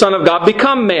 being the Son of God,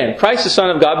 become man? Christ, the Son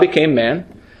of God, became man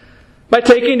by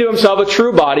taking to Himself a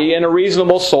true body and a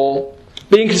reasonable soul,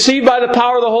 being conceived by the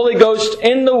power of the Holy Ghost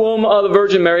in the womb of the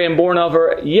Virgin Mary and born of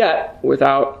her, yet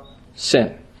without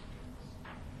sin.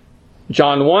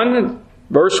 John 1,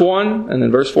 verse 1, and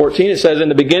then verse 14, it says, in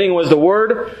the beginning was the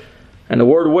Word, and the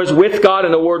Word was with God,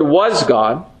 and the Word was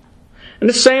God. And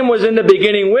the same was in the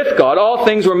beginning with God. All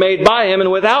things were made by Him,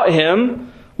 and without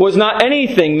Him was not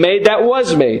anything made that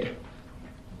was made.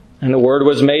 And the Word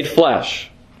was made flesh,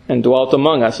 and dwelt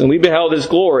among us. And we beheld His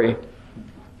glory.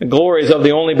 The glory is of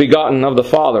the only begotten of the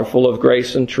Father, full of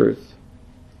grace and truth.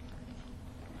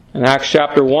 In Acts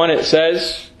chapter 1 it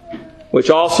says, which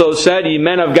also said, ye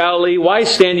men of Galilee, why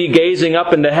stand ye gazing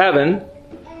up into heaven?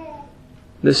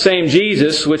 The same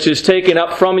Jesus, which is taken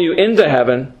up from you into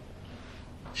heaven,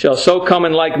 shall so come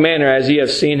in like manner as ye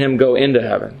have seen Him go into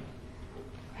heaven.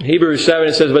 In Hebrews 7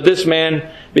 it says, but this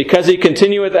man, because He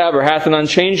continueth ever, hath an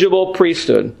unchangeable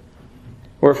priesthood,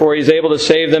 wherefore He is able to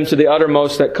save them to the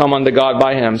uttermost that come unto God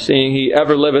by Him, seeing He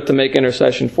ever liveth to make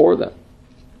intercession for them.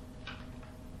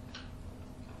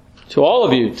 To all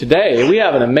of you today, we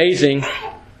have an amazing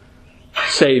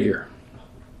Savior.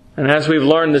 And as we've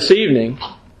learned this evening,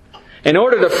 in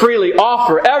order to freely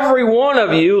offer every one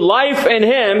of you life in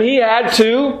Him, He had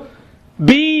to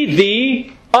be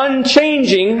the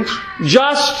unchanging,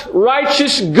 just,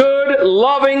 righteous, good,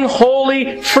 loving,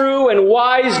 holy, true, and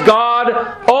wise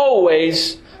God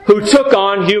always, who took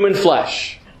on human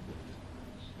flesh.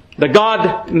 The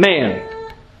God-man.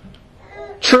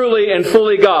 Truly and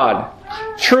fully God.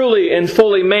 Truly and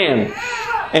fully man.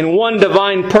 and one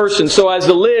divine person so as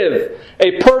to live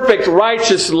a perfect,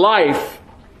 righteous life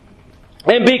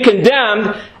and be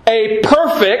condemned a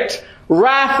perfect,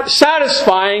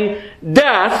 wrath-satisfying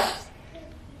death,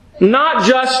 not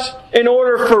just in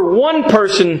order for one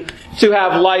person to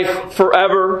have life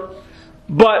forever,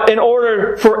 but in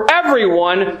order for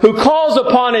everyone who calls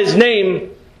upon His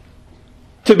name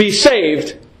to be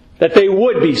saved, that they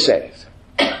would be saved.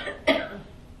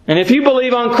 And if you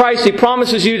believe on Christ, He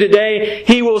promises you today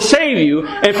He will save you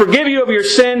and forgive you of your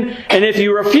sin. And if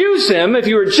you refuse Him, if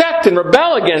you reject and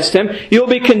rebel against Him, you'll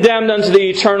be condemned unto the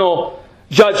eternal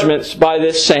judgments by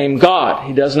this same God.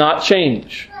 He does not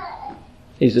change.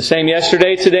 He's the same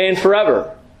yesterday, today, and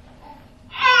forever.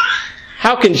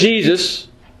 How can Jesus,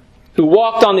 who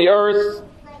walked on the earth,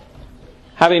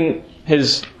 having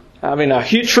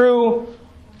a true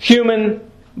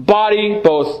human body,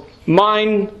 both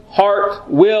mind, heart,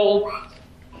 will,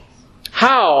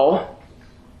 how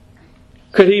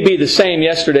could He be the same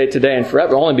yesterday, today, and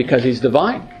forever? Only because He's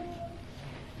divine.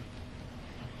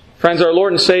 Friends, our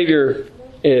Lord and Savior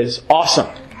is awesome.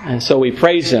 And so we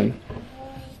praise Him.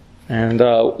 And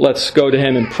let's go to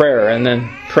Him in prayer and then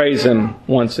praise Him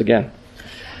once again.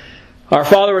 Our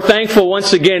Father, we're thankful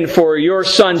once again for Your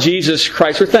Son, Jesus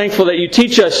Christ. We're thankful that You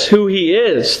teach us who He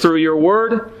is through Your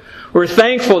Word. We're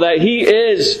thankful that He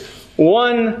is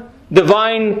one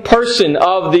divine person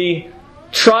of the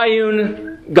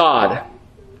triune God.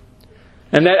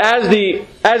 And that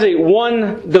as a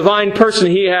one divine person,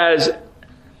 He has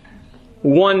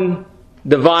one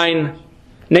divine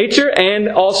nature and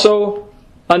also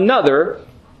another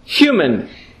human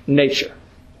nature.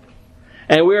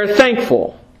 And we are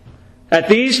thankful that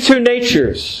these two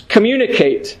natures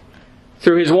communicate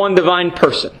through His one divine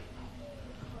person.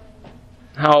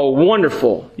 How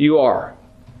wonderful You are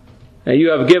that You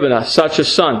have given us such a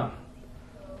Son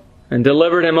and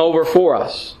delivered Him over for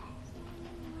us,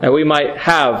 that we might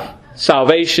have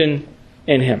salvation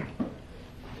in Him.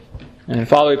 And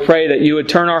Father, we pray that You would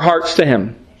turn our hearts to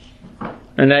Him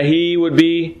and that He would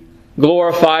be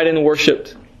glorified and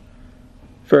worshipped.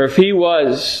 For if He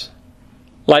was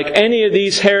like any of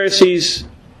these heresies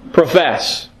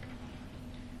profess,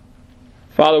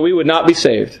 Father, we would not be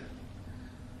saved.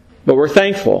 But we're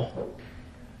thankful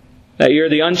that You're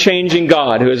the unchanging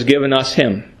God who has given us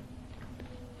Him.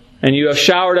 And You have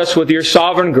showered us with Your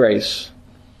sovereign grace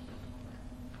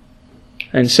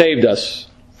and saved us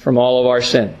from all of our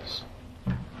sins.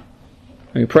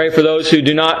 We pray for those who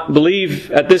do not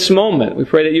believe at this moment. We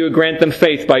pray that You would grant them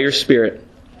faith by Your Spirit,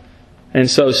 and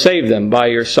so save them by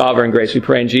Your sovereign grace. We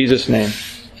pray in Jesus' name.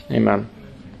 Amen.